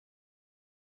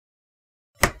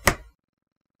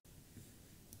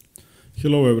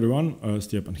Hello everyone,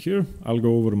 Stjepan here. I'll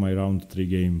go over my round 3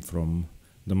 game from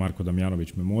the Marko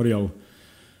Damjanovic Memorial.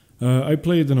 I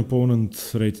played an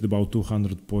opponent rated about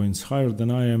 200 points higher than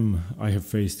I am. I have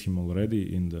faced him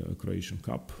already in the Croatian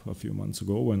Cup a few months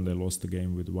ago when I lost the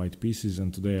game with white pieces,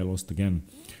 and today I lost again.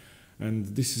 And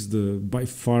this is by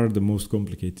far the most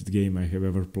complicated game I have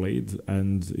ever played,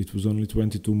 and it was only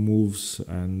 22 moves,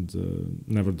 and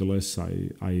nevertheless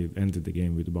I ended the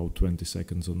game with about 20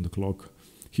 seconds on the clock.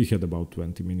 He had about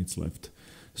 20 minutes left.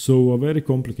 So a very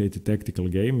complicated tactical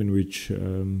game in which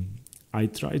I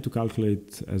tried to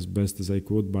calculate as best as I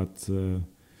could, but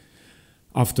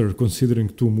after considering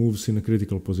 2 moves in a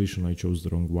critical position, I chose the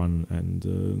wrong one,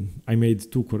 and I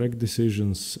made 2 correct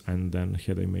decisions, and then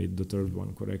had I made the 3rd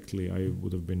one correctly, I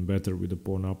would have been better with the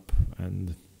pawn up,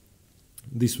 and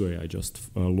this way I just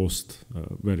lost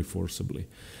very forcibly.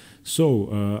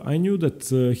 So I knew that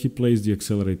he plays the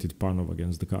Accelerated Panov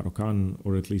against the Caro-Kann,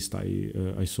 or at least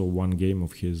I saw one game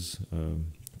of his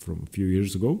from a few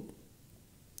years ago.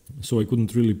 So I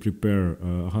couldn't really prepare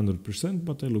 100%,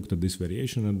 but I looked at this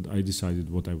variation and I decided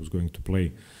what I was going to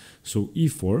play. So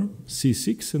e4,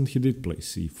 c6, and he did play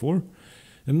c4.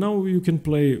 And now you can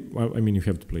play, well, I mean, you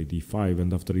have to play d5,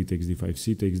 and after e takes d5,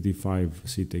 c takes d5,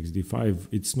 c takes d5.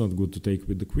 It's not good to take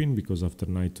with the queen, because after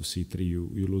knight to c3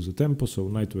 you lose the tempo. So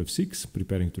knight to f6,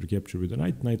 preparing to recapture with the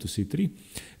knight, knight to c3.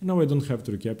 And now I don't have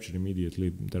to recapture immediately.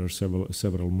 There are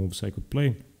several moves I could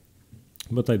play,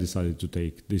 but I decided to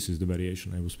take, this is the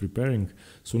variation I was preparing.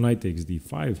 So knight takes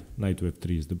d5, knight to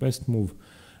f3 is the best move.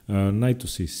 Knight to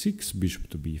c6, bishop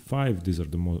to b5, these are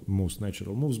the most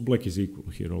natural moves. Black is equal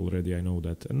here already, I know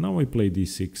that. And now I play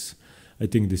d6. I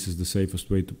think this is the safest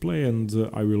way to play, and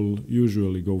I will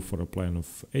usually go for a plan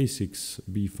of a6,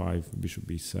 b5, bishop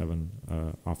b7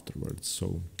 afterwards.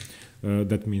 So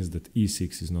that means that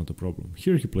e6 is not a problem.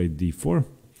 Here he played d4,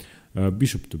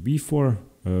 bishop to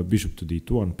b4, bishop to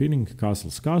d2 unpinning,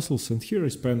 castles, castles, and here I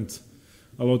spent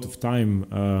a lot of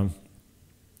time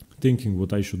thinking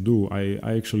what I should do. I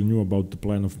actually knew about the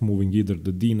plan of moving either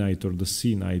the d knight or the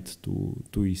c knight to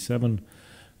e7.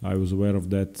 I was aware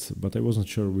of that, but I wasn't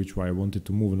sure which way I wanted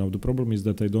to move. Now the problem is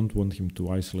that I don't want him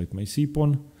to isolate my c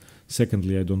pawn.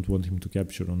 Secondly, I don't want him to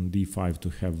capture on d5 to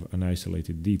have an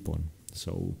isolated d pawn.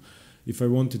 So if I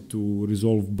wanted to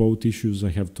resolve both issues, I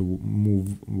have to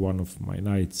move one of my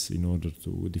knights in order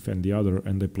to defend the other,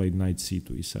 and I played knight c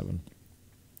to e7.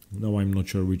 Now I'm not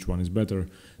sure which one is better.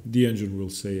 The engine will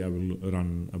say. I will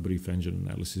run a brief engine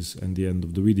analysis at the end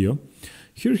of the video.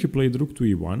 Here he played rook to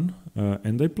e1,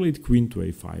 and I played queen to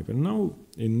a5. And now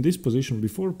in this position,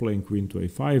 before playing queen to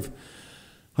a5,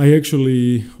 I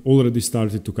actually already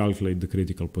started to calculate the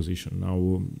critical position.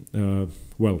 Now,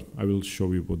 well, I will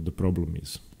show you what the problem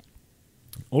is.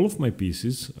 All of my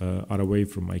pieces are away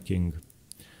from my king.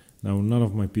 Now, none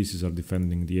of my pieces are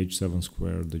defending the h7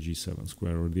 square, the g7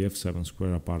 square, or the f7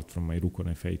 square apart from my rook on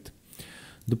f8.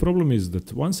 The problem is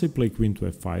that once I play queen to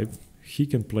f5, he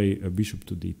can play a bishop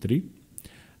to d3.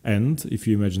 And if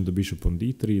you imagine the bishop on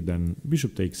d3, then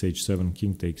bishop takes h7,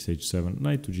 king takes h7,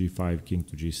 knight to g5, king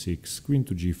to g6, queen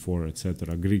to g4,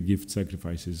 etc. Greek gift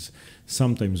sacrifices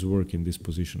sometimes work in this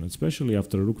position, especially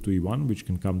after rook to e1, which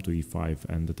can come to e5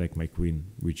 and attack my queen,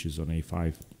 which is on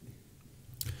a5.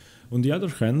 On the other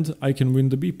hand, I can win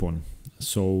the b-pawn.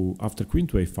 So after queen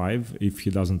to a5, if he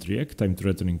doesn't react, I'm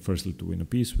threatening firstly to win a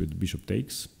piece with bishop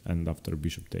takes, and after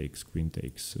bishop takes, queen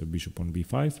takes, bishop on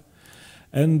b5.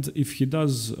 And if he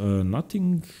does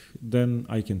nothing, then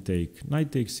I can take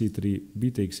knight takes c3, b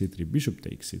takes c3, bishop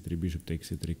takes c3, bishop takes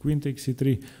c3, queen takes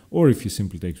c3, or if he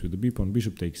simply takes with the b-pawn,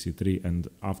 bishop takes c3, and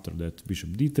after that bishop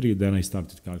d3, then I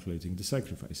started calculating the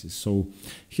sacrifices. So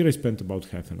here I spent about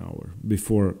half an hour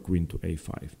before queen to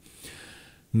a5.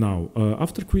 Now,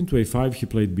 after queen to a5, he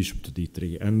played bishop to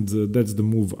d3, and that's the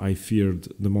move I feared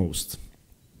the most.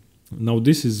 Now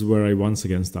this is where I once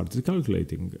again started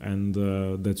calculating, and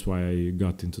that's why I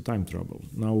got into time trouble.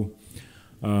 Now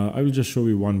I will just show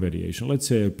you one variation. Let's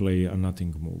say I play a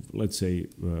nothing move. Let's say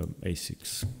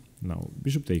a6. Now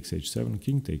bishop takes h7,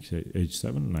 king takes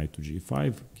h7, knight to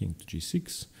g5, king to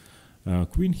g6,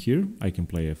 queen here. I can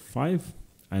play f5,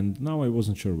 and now I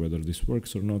wasn't sure whether this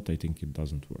works or not. I think it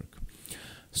doesn't work.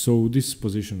 So this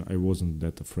position I wasn't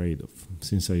that afraid of,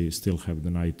 since I still have the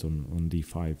knight on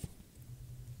d5.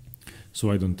 So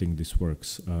I don't think this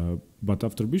works. But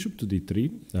after bishop to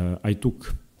d3, I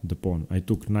took the pawn. I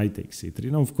took knight takes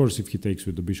c3. Now, of course, if he takes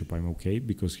with the bishop, I'm okay,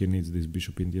 because he needs this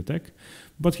bishop in the attack.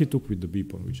 But he took with the b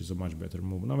pawn, which is a much better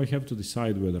move. Now I have to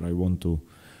decide whether I want to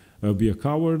be a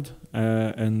coward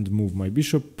and move my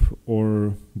bishop,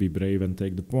 or be brave and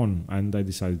take the pawn. And I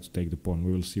decided to take the pawn.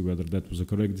 We will see whether that was a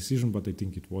correct decision, but I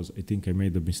think it was. I think I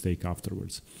made a mistake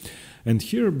afterwards. And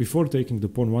here, before taking the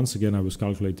pawn, once again, I was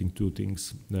calculating two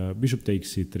things. Bishop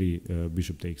takes c3,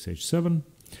 bishop takes h7,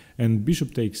 and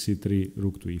bishop takes c3,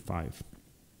 rook to e5.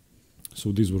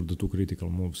 So these were the two critical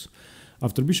moves.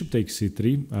 After bishop takes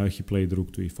c3, he played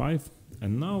rook to e5,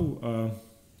 and now,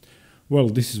 well,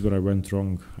 this is where I went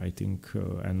wrong, I think,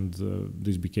 and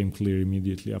this became clear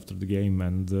immediately after the game,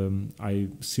 and I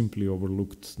simply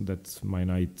overlooked that my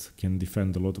knight can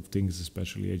defend a lot of things,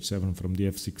 especially h7 from the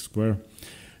f6 square,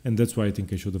 and that's why I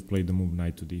think I should have played the move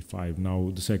knight to d5.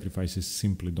 Now the sacrifices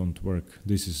simply don't work.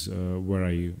 This is where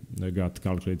I got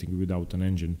calculating without an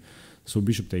engine. So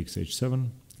bishop takes h7,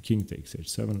 king takes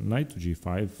h7, knight to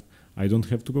g5. I don't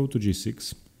have to go to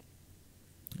g6.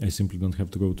 I simply don't have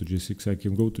to go to g6. I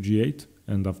can go to g8,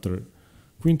 and after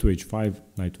queen to h5,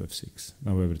 knight to f6.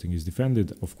 Now everything is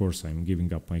defended. Of course, I'm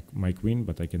giving up my queen,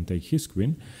 but I can take his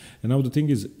queen. And now the thing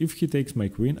is, if he takes my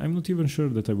queen, I'm not even sure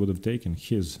that I would have taken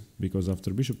his, because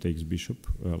after bishop takes bishop,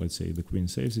 let's say the queen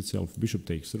saves itself, bishop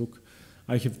takes rook,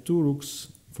 I have two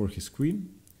rooks for his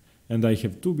queen, and I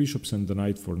have two bishops and the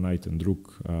knight for knight and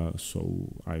rook, so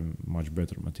I'm much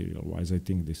better material-wise. I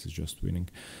think this is just winning.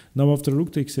 Now after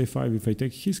rook takes a5, if I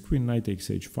take his queen, knight takes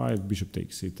h5, bishop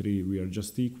takes c3, we are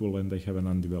just equal, and I have an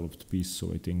undeveloped piece,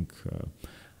 so I think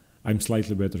I'm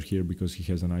slightly better here because he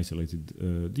has an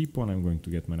isolated d-pawn. I'm going to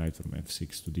get my knight from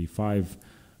f6 to d5,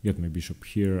 get my bishop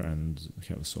here, and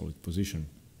have a solid position.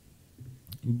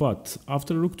 But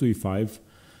after rook to e5,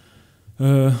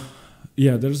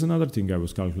 yeah, there's another thing I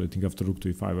was calculating after rook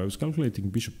to e5. I was calculating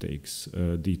bishop takes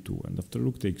d2, and after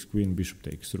rook takes queen, bishop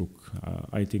takes rook.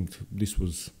 I think this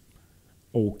was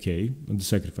okay. The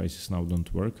sacrifices now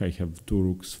don't work. I have two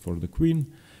rooks for the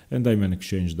queen, and I'm an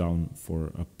exchange down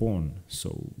for a pawn,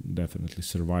 so definitely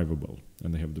survivable.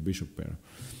 And I have the bishop pair.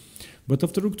 But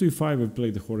after rook to e5, I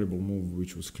played a horrible move,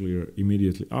 which was clear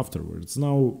immediately afterwards.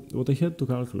 Now, what I had to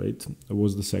calculate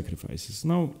was the sacrifices.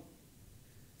 Now,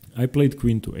 I played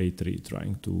queen to a3,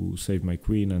 trying to save my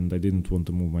queen, and I didn't want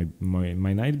to move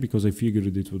my knight because I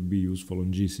figured it would be useful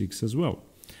on g6 as well.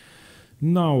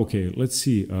 Now, okay, let's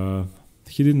see.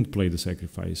 He didn't play the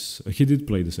sacrifice. He did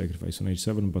play the sacrifice on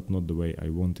h7, but not the way I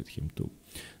wanted him to.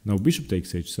 Now, bishop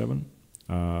takes h7,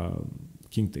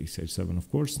 king takes h7,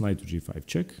 of course, knight to g5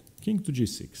 check, king to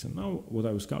g6. And now what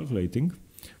I was calculating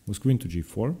was queen to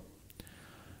g4.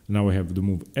 Now I have the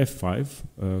move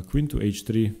f5, queen to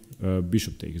h3,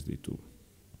 bishop takes d2.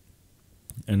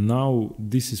 And now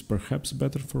this is perhaps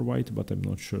better for white, but I'm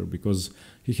not sure, because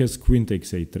he has queen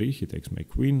takes a3, he takes my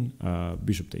queen,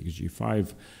 bishop takes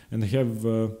g5, and I have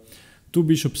two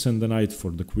bishops and a knight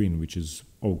for the queen, which is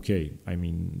okay. I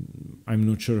mean, I'm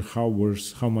not sure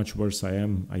how much worse I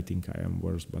am. I think I am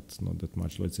worse, but not that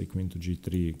much. Let's say queen to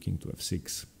g3, king to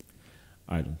f6.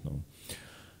 I don't know.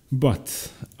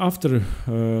 But after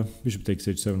bishop takes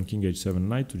h7, king h7,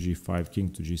 knight to g5, king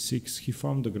to g6, he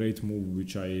found a great move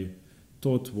which I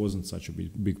thought wasn't such a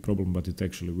big problem, but it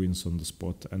actually wins on the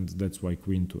spot, and that's why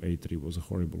queen to a3 was a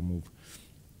horrible move.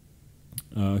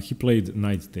 He played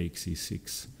knight takes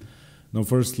e6. Now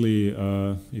firstly,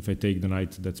 if I take the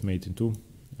knight, that's mate in two.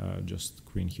 Just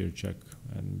queen here check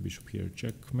and bishop here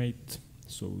checkmate.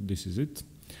 So this is it.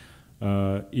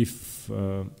 If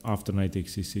after knight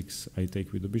takes e6 I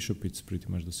take with the bishop, it's pretty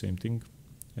much the same thing,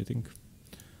 I think.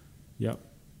 Yeah,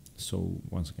 so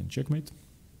once again checkmate.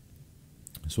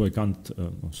 So I can't,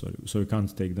 so I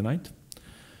can't take the knight.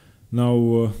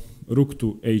 Now rook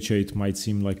to h8 might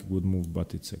seem like a good move,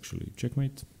 but it's actually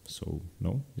checkmate, so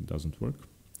no, it doesn't work.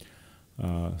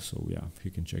 So yeah,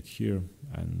 you can check here,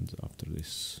 and after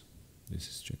this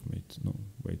is checkmate. No,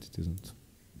 wait, it isn't.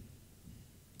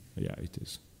 Yeah, it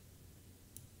is.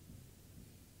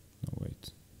 No,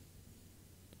 wait.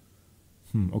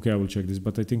 Okay, I will check this,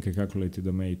 but I think I calculated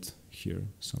a mate here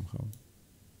somehow.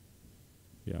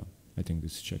 Yeah, I think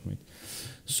this is checkmate.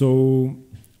 So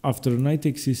after knight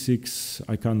takes e6,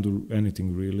 I can't do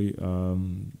anything really.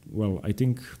 Well, I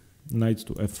think knight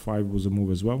to f5 was a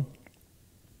move as well,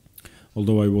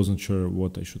 although I wasn't sure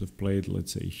what I should have played.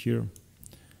 Let's say here,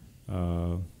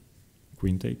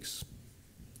 queen takes,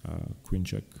 queen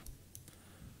check,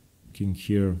 king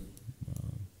here.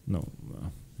 No,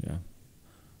 yeah.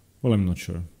 Well, I'm not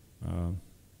sure.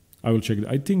 I will check.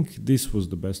 I think this was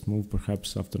the best move,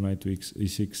 perhaps after knight to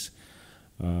e6,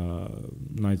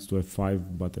 knight to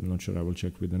f5, but I'm not sure. I will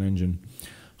check with an engine.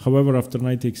 However, after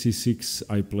knight takes e6,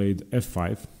 I played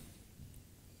f5,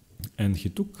 and he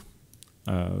took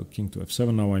king to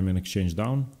f7. Now I'm in exchange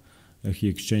down. He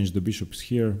exchanged the bishops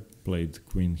here, played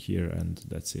queen here, and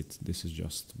that's it. This is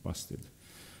just busted.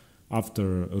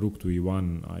 After rook to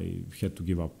e1, I had to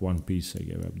give up one piece. I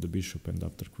gave up the bishop, and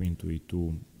after queen to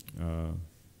e2,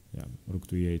 yeah, rook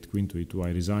to e8, queen to e2,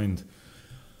 I resigned.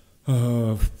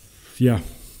 Yeah,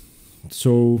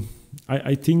 so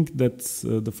I think that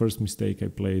the first mistake I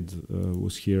played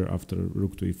was here after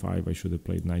rook to e5. I should have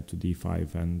played knight to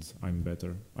d5, and I'm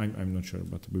better. I'm not sure,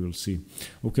 but we will see.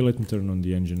 Okay, let me turn on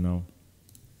the engine now.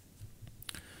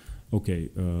 Okay,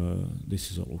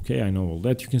 this is all okay. I know all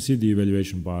that. You can see the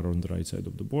evaluation bar on the right side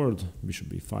of the board. Bishop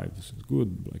b5, this is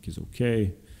good. Black is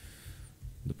okay.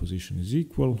 The position is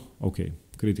equal. Okay,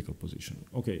 critical position.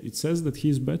 Okay, it says that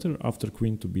he's better after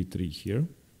queen to b3 here.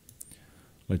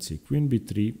 Let's see, queen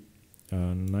b3,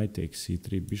 knight takes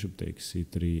c3, bishop takes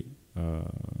c3,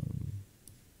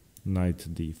 knight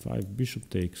d5, bishop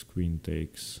takes, queen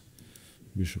takes,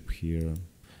 bishop here.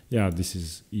 Yeah, this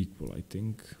is equal, I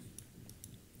think.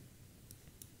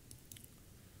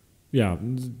 Yeah,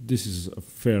 this is a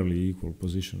fairly equal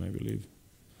position, I believe.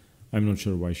 I'm not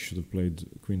sure why he should have played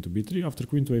queen to b3. After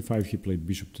queen to a5, he played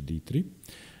bishop to d3.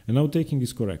 And now taking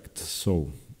is correct.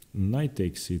 So, knight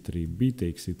takes c3, b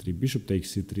takes c3, bishop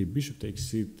takes c3, bishop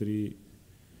takes c3.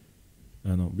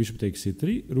 No, bishop takes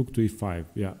c3, rook to e5.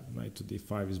 Yeah, knight to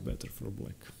d5 is better for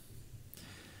black.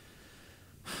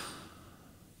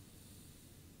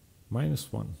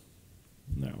 -1.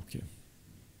 Yeah, okay.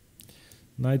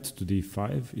 Knight to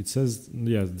d5. It says,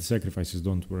 yeah, the sacrifices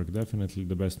don't work. Definitely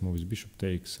the best move is bishop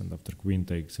takes, and after queen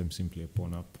takes, I'm simply a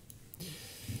pawn up.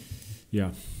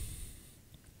 Yeah.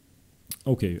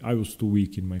 Okay, I was too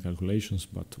weak in my calculations,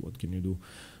 but what can you do?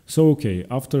 So, okay,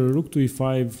 after rook to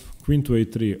e5, queen to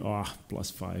a3,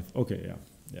 +5. Okay,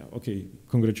 yeah, okay.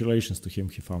 Congratulations to him,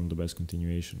 he found the best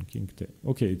continuation. King to,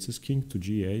 okay, it says king to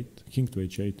g8, king to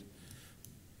h8.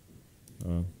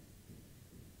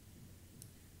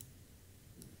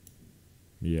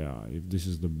 Yeah, if this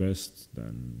is the best,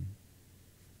 then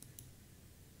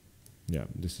yeah,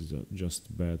 this is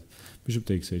just bad. Bishop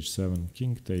takes h7,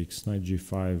 king takes, knight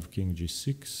g5, king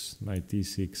g6, knight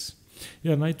e6.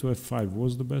 Yeah, knight to f5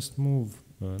 was the best move.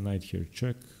 Knight here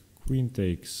check, queen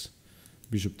takes,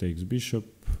 bishop,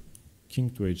 king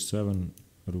to h7,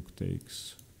 rook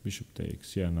takes, bishop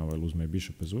takes. Yeah, now I lose my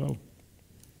bishop as well.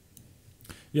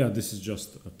 Yeah, this is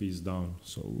just a piece down,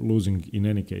 so losing in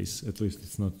any case, at least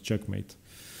it's not checkmate.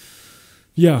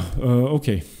 Yeah,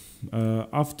 okay.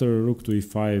 After rook to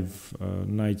e5,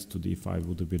 knight to d5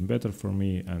 would have been better for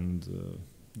me, and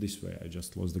this way I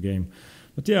just lost the game.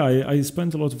 But yeah, I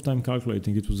spent a lot of time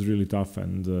calculating. It was really tough,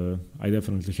 and I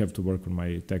definitely have to work on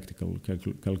my tactical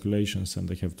calculations, and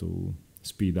I have to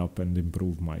speed up and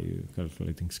improve my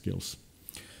calculating skills.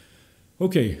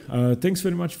 Okay, thanks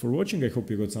very much for watching. I hope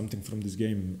you got something from this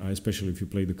game, especially if you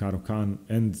play the Caro-Kann,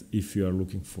 and if you are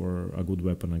looking for a good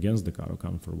weapon against the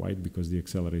Caro-Kann for white, because the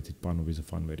Accelerated Panov is a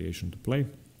fun variation to play.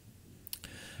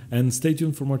 And stay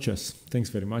tuned for more chess. Thanks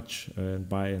very much,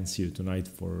 bye, and see you tonight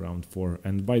for round 4.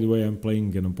 And by the way, I'm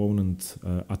playing an opponent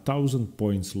 1,000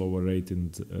 points lower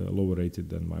rated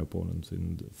than my opponent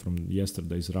from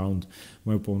yesterday's round.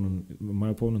 My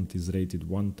opponent is rated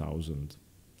 1,000.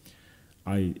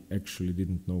 I actually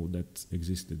didn't know that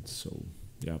existed, so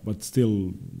yeah, but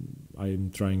still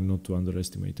I'm trying not to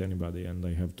underestimate anybody, and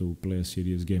I have to play a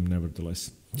serious game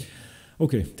nevertheless.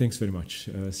 Okay, thanks very much.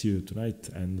 See you tonight,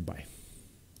 and bye.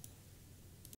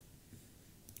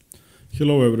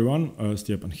 Hello everyone,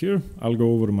 Stjepan here. I'll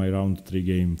go over my round 3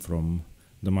 game from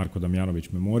the Marko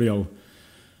Damjanovic Memorial.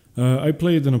 I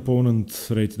played an opponent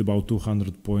rated about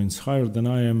 200 points higher than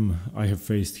I am. I have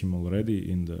faced him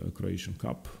already in the Croatian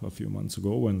Cup a few months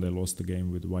ago when I lost the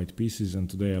game with white pieces, and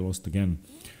today I lost again.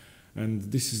 And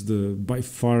this is by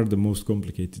far the most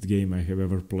complicated game I have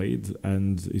ever played,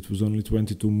 and it was only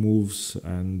 22 moves,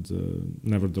 and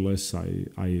nevertheless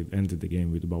I ended the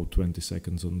game with about 20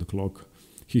 seconds on the clock.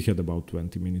 He had about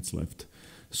 20 minutes left.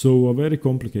 So a very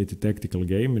complicated tactical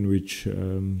game in which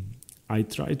I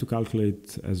tried to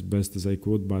calculate as best as I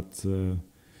could, but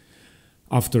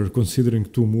after considering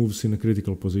 2 moves in a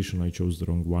critical position, I chose the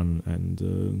wrong one,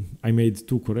 and I made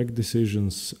 2 correct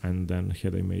decisions, and then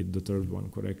had I made the 3rd one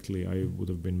correctly, I would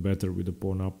have been better with the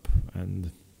pawn up,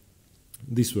 and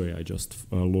this way I just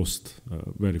lost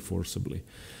very forcibly.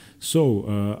 So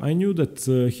I knew that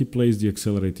he plays the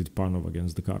Accelerated Panov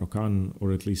against the Caro-Kann,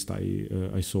 or at least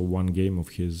I saw one game of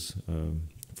his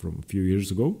from a few years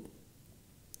ago.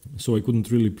 So I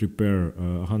couldn't really prepare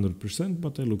 100%,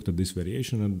 but I looked at this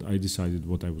variation and I decided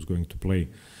what I was going to play.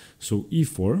 So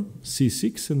e4,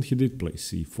 c6, and he did play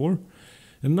c4.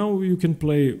 And now you can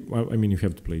play, well, I mean, you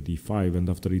have to play d5, and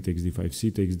after e takes d5,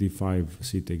 c takes d5,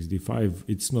 c takes d5.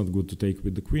 It's not good to take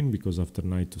with the queen, because after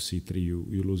knight to c3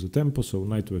 you lose the tempo, so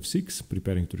knight to f6,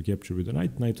 preparing to recapture with the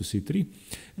knight, knight to c3.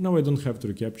 And now I don't have to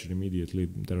recapture immediately,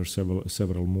 there are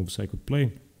several moves I could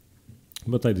play.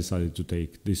 But I decided to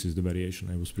take, this is the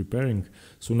variation I was preparing.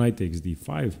 So knight takes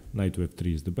d5, knight to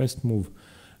f3 is the best move.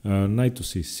 Knight to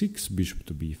c6, bishop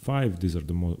to b5, these are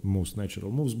the most natural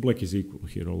moves. Black is equal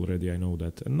here already, I know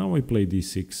that. And now I play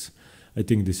d6. I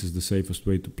think this is the safest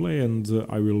way to play, and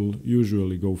I will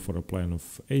usually go for a plan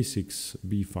of a6,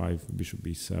 b5, bishop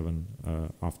b7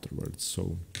 afterwards.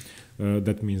 So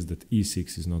that means that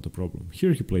e6 is not a problem.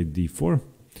 Here he played d4,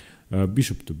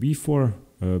 bishop to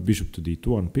b4, bishop to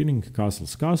d2 unpinning,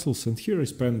 castles, castles, and here I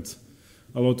spent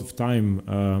a lot of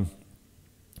time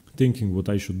thinking what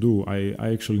I should do. I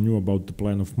actually knew about the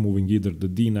plan of moving either the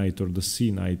d knight or the c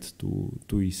knight to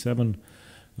e7.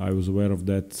 I was aware of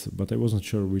that, but I wasn't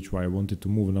sure which way I wanted to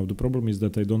move. Now the problem is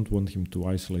that I don't want him to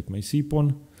isolate my c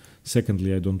pawn.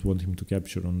 Secondly, I don't want him to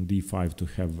capture on d5 to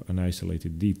have an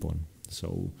isolated d pawn.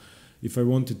 So if I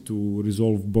wanted to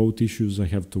resolve both issues, I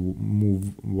have to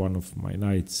move one of my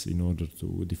knights in order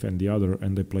to defend the other,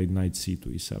 and I played knight c to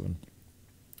e7.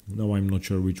 Now I'm not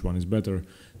sure which one is better.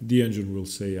 The engine will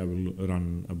say. I will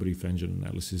run a brief engine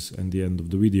analysis at the end of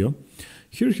the video.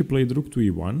 Here he played rook to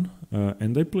e1,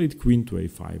 and I played queen to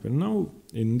a5. And now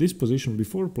in this position,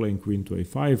 before playing queen to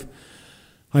a5,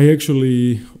 I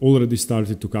actually already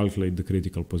started to calculate the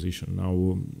critical position.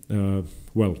 Now,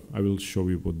 well, I will show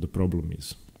you what the problem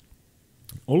is.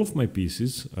 All of my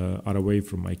pieces are away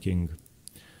from my king.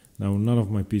 Now, none of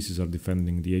my pieces are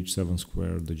defending the h7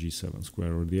 square, the g7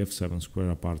 square, or the f7 square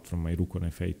apart from my rook on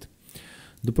f8.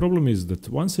 The problem is that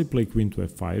once I play queen to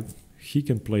f5, he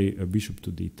can play a bishop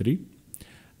to d3.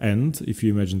 And if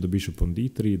you imagine the bishop on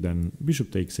d3, then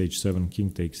bishop takes h7,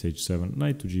 king takes h7,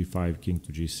 knight to g5, king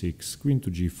to g6, queen to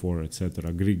g4,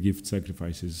 etc. Greek gift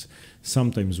sacrifices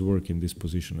sometimes work in this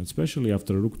position, especially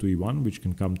after rook to e1, which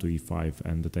can come to e5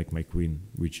 and attack my queen,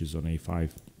 which is on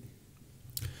a5.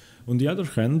 On the other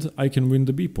hand, I can win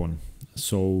the b-pawn.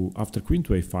 So after queen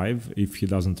to a5, if he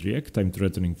doesn't react, I'm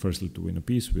threatening firstly to win a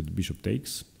piece with bishop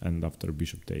takes, and after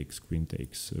bishop takes, queen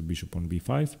takes, bishop on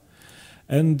b5.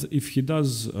 And if he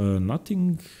does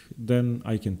nothing, then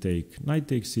I can take knight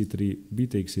takes c3, b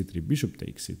takes c3, bishop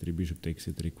takes c3, bishop takes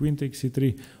c3, queen takes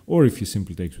c3, or if he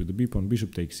simply takes with the b-pawn,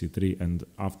 bishop takes c3, and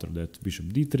after that bishop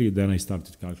d3, then I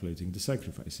started calculating the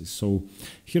sacrifices. So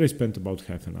here I spent about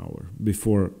half an hour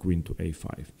before queen to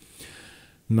a5.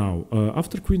 Now,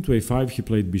 after queen to a5, he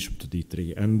played bishop to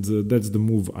d3, and that's the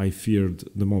move I feared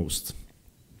the most.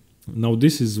 Now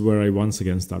this is where I once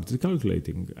again started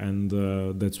calculating, and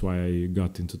that's why I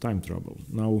got into time trouble.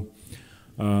 Now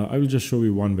I will just show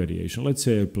you one variation. Let's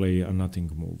say I play a nothing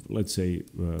move. Let's say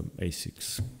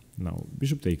a6. Now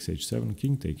bishop takes h7,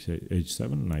 king takes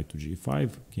h7, knight to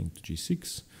g5, king to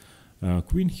g6,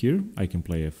 queen here. I can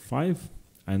play f5,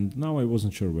 and now I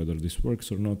wasn't sure whether this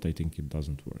works or not. I think it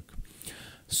doesn't work.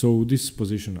 So this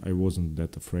position I wasn't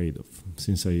that afraid of,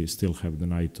 since I still have the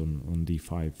knight on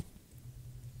d5.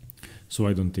 So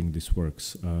I don't think this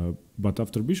works. But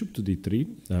after bishop to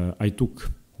d3, I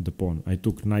took the pawn. I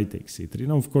took knight takes c3.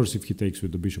 Now, of course, if he takes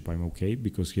with the bishop, I'm okay,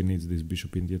 because he needs this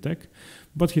bishop in the attack.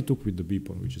 But he took with the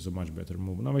b-pawn, which is a much better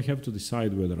move. Now I have to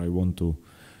decide whether I want to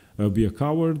be a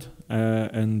coward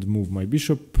and move my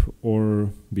bishop,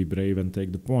 or be brave and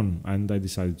take the pawn. And I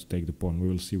decided to take the pawn. We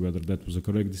will see whether that was a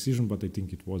correct decision, but I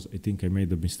think it was. I think I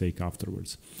made a mistake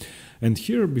afterwards. And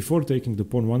here, before taking the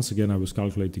pawn, once again I was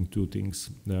calculating two things.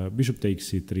 Bishop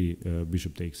takes c3,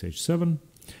 bishop takes h7,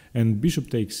 and bishop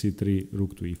takes c3,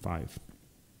 rook to e5.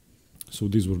 So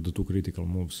these were the two critical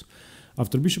moves.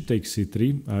 After bishop takes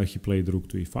c3, he played rook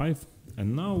to e5,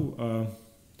 and now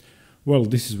well,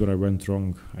 this is where I went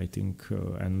wrong, I think,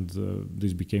 and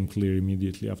this became clear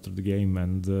immediately after the game,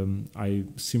 and I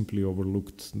simply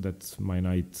overlooked that my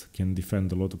knight can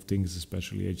defend a lot of things,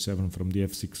 especially h7 from the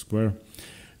f6 square,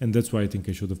 and that's why I think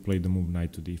I should have played the move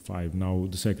knight to d5. Now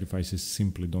the sacrifices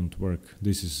simply don't work.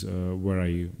 This is where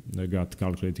I got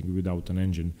calculating without an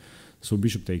engine. So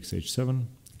bishop takes h7,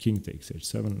 king takes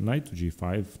h7, knight to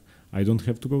g5. I don't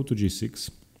have to go to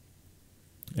g6.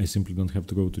 I simply don't have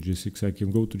to go to g6, I can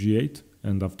go to g8,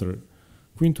 and after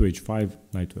queen to h5,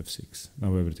 knight to f6.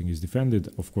 Now everything is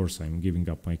defended. Of course, I'm giving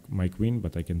up my queen,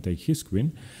 but I can take his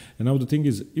queen. And now the thing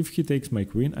is, if he takes my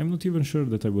queen, I'm not even sure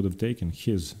that I would have taken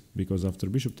his, because after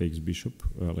bishop takes bishop,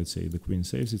 let's say the queen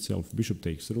saves itself, bishop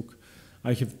takes rook,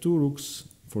 I have two rooks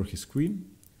for his queen,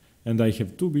 And I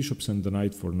have two bishops and the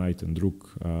knight for knight and rook,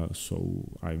 so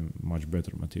I'm much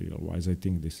better material-wise. I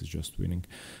think this is just winning.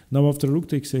 Now after rook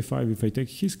takes a5, if I take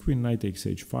his queen, knight takes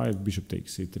h5, bishop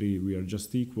takes c3, we are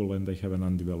just equal and I have an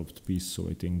undeveloped piece, so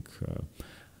I think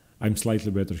I'm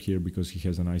slightly better here because he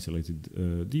has an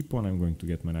isolated d-pawn. I'm going to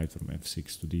get my knight from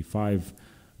f6 to d5,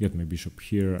 get my bishop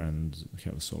here and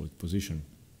have a solid position.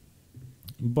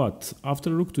 But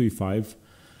after rook to e5,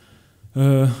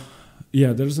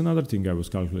 yeah, there's another thing I was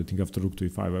calculating after rook to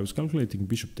e5. I was calculating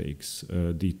bishop takes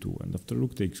d2, and after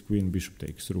rook takes queen, bishop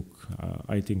takes rook.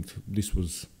 I think this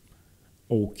was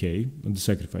okay. The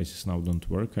sacrifices now don't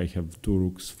work. I have two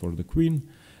rooks for the queen,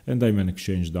 and I'm an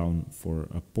exchange down for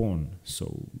a pawn,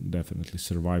 so definitely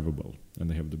survivable.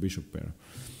 And I have the bishop pair.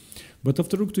 But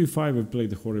after rook to e5, I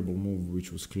played a horrible move,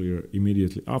 which was clear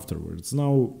immediately afterwards.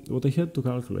 Now, what I had to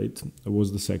calculate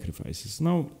was the sacrifices.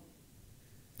 Now,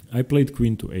 I played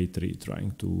queen to a3,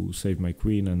 trying to save my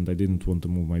queen, and I didn't want to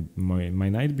move my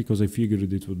knight because I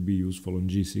figured it would be useful on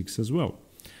g6 as well.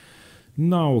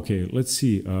 Now, okay, let's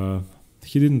see.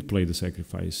 He didn't play the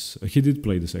sacrifice. He did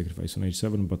play the sacrifice on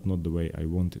h7, but not the way I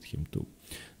wanted him to.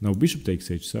 Now, bishop takes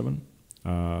h7,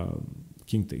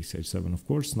 king takes h7, of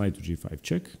course, knight to g5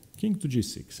 check, king to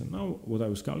g6. And now what I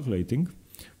was calculating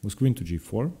was queen to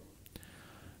g4.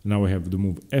 Now I have the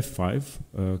move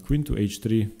f5, queen to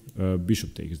h3,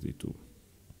 bishop takes d2.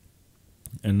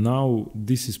 And now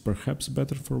this is perhaps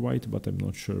better for white, but I'm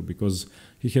not sure, because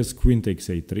he has queen takes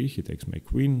a3, he takes my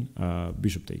queen,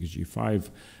 bishop takes g5,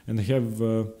 and I have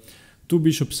two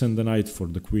bishops and a knight for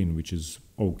the queen, which is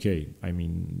okay. I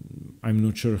mean, I'm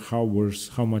not sure how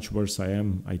much worse I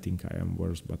am. I think I am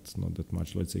worse, but not that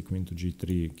much. Let's say queen to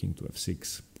g3, king to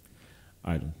f6.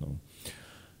 I don't know.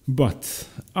 But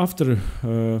after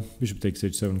bishop takes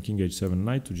h7, king h7,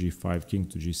 knight to g5, king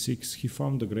to g6, he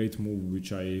found a great move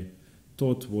which I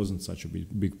thought wasn't such a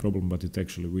big problem, but it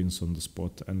actually wins on the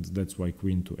spot, and that's why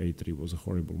queen to a3 was a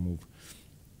horrible move.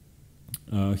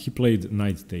 He played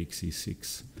knight takes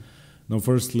e6. Now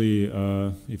firstly,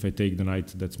 if I take the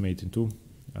knight, that's mate in two.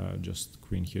 Just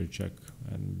queen here check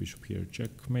and bishop here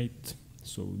checkmate.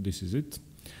 So this is it.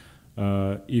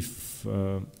 If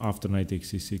after knight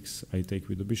takes e6 I take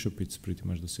with the bishop, it's pretty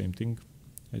much the same thing,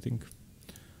 I think.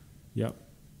 Yeah,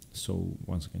 so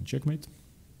once again checkmate.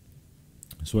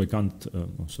 So I can't,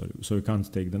 so I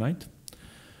can't take the knight.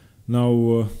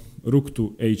 Now rook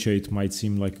to h8 might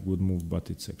seem like a good move, but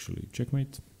it's actually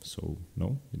checkmate, so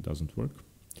no, it doesn't work.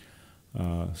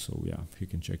 So yeah, you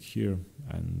can check here,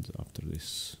 and after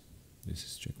this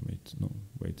is checkmate. No,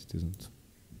 wait, it isn't.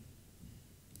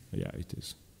 Yeah, it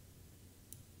is.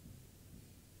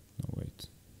 No, wait.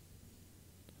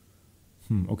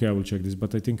 Okay, I will check this,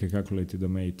 but I think I calculated a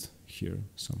mate here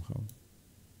somehow.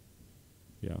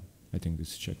 Yeah, I think this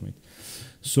is checkmate.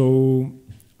 So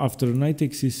after knight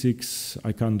takes e6,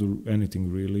 I can't do anything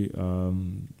really.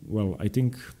 Well, I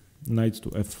think knight to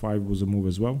f5 was a move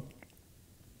as well.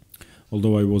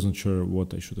 Although I wasn't sure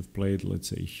what I should have played. Let's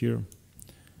say here,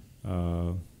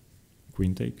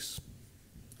 queen takes,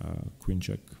 queen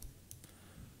check,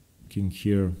 king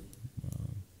here.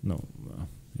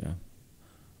 Yeah.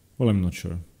 Well, I'm not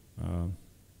sure.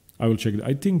 I will check.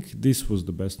 I think this was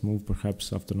the best move,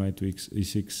 perhaps after knight to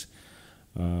e6,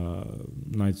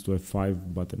 knight to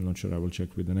f5, but I'm not sure. I will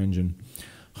check with an engine.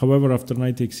 However, after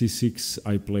knight takes e6,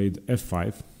 I played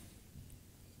f5,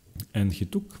 and he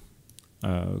took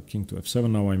king to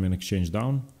f7. Now I'm in exchange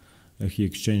down. He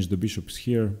exchanged the bishops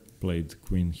here, played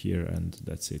queen here, and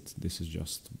that's it. This is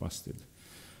just busted.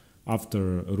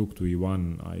 After rook to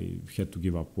e1, I had to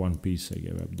give up one piece. I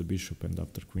gave up the bishop, and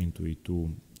after queen to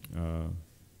e2,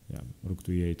 yeah, rook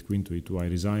to e8, queen to e2, I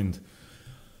resigned.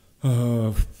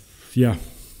 Yeah,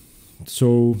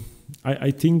 so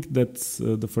I think that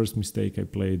the first mistake I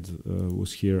played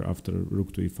was here. After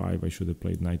rook to e5, I should have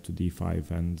played knight to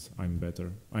d5, and I'm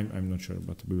better. I'm not sure,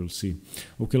 but we will see.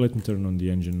 Okay, let me turn on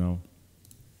the engine now.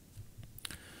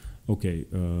 Okay,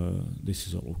 this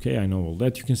is all okay. I know all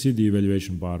that. You can see the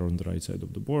evaluation bar on the right side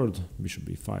of the board. Bishop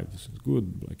b5, this is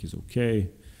good. Black is okay.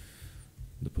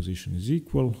 The position is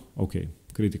equal. Okay,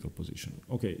 critical position.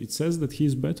 Okay, it says that he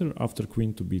is better after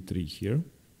queen to b3 here.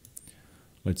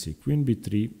 Let's see, queen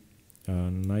b3,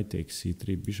 knight takes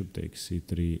c3, bishop takes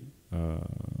c3,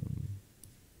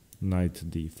 knight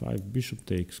d5, bishop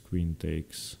takes, queen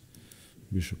takes,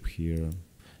 bishop here.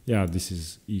 Yeah, this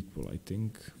is equal, I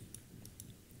think.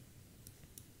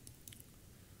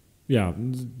 Yeah,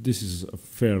 this is a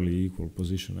fairly equal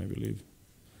position, I believe.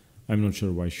 I'm not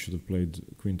sure why he should have played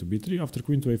queen to b3. After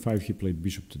queen to a5, he played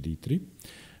bishop to d3.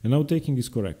 And now taking is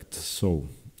correct. So,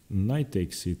 knight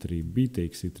takes c3, b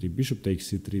takes c3, bishop takes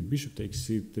c3, bishop takes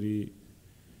c3,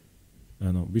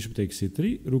 No, bishop takes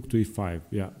c3, rook to e5.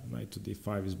 Yeah, knight to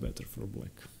d5 is better for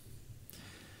black.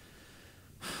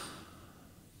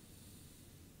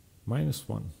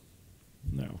 -1.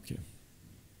 No, okay.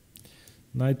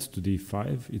 Knight to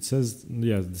d5. It says,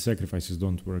 yeah, the sacrifices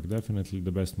don't work. Definitely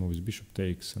the best move is bishop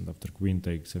takes, and after queen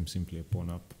takes, I'm simply a pawn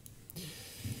up.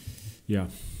 Yeah.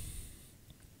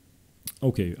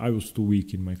 Okay, I was too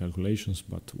weak in my calculations,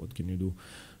 but what can you do?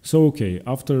 So, okay,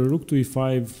 after rook to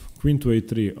e5, queen to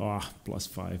a3,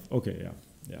 +5. Okay,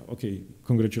 yeah, okay.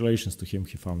 Congratulations to him,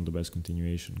 he found the best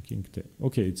continuation. King to,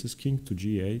 okay, it says king to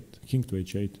g8, king to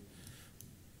h8.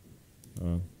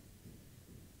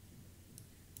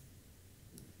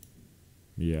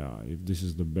 Yeah, if this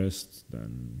is the best,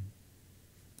 then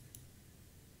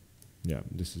yeah,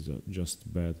 this is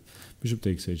just bad. Bishop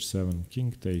takes h7,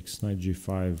 king takes, knight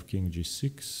g5, king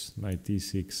g6, knight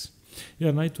e6.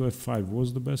 Yeah, knight to f5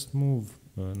 was the best move.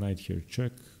 Knight here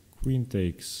check, queen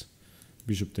takes,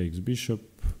 bishop takes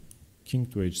bishop, king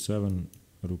to h7,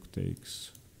 rook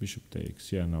takes, bishop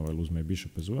takes. Yeah, now I lose my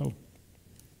bishop as well.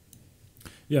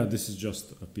 Yeah, this is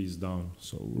just a piece down,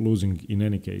 so losing in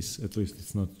any case, at least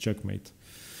it's not checkmate.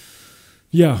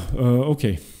 Yeah,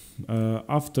 okay.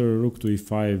 After rook to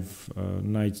e5,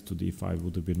 knight to d5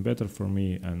 would have been better for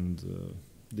me, and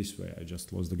this way I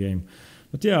just lost the game.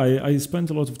 But yeah, I spent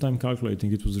a lot of time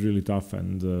calculating. It was really tough,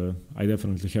 and I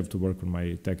definitely have to work on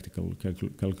my tactical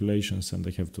calculations, and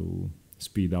I have to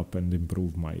speed up and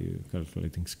improve my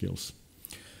calculating skills.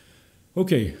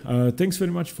 Okay, thanks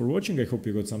very much for watching. I hope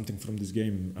you got something from this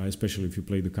game, especially if you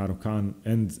play the Caro-Kann,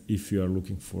 and if you are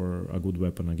looking for a good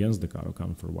weapon against the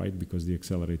Caro-Kann for white, because the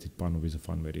Accelerated Panov is a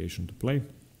fun variation to play.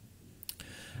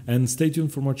 And stay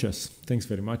tuned for more chess. Thanks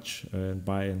very much,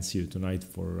 bye, and see you tonight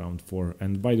for round 4.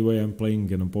 And by the way, I'm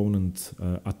playing an opponent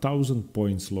 1,000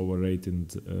 points lower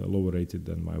rated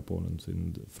than my opponent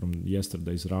from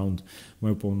yesterday's round. My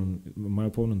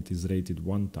opponent is rated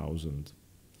 1,000.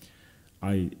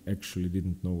 I actually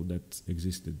didn't know that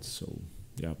existed, so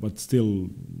yeah, but still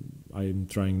I'm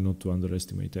trying not to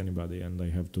underestimate anybody, and I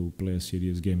have to play a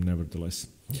serious game nevertheless.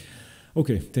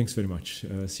 Okay, thanks very much.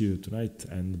 See you tonight,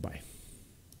 and bye.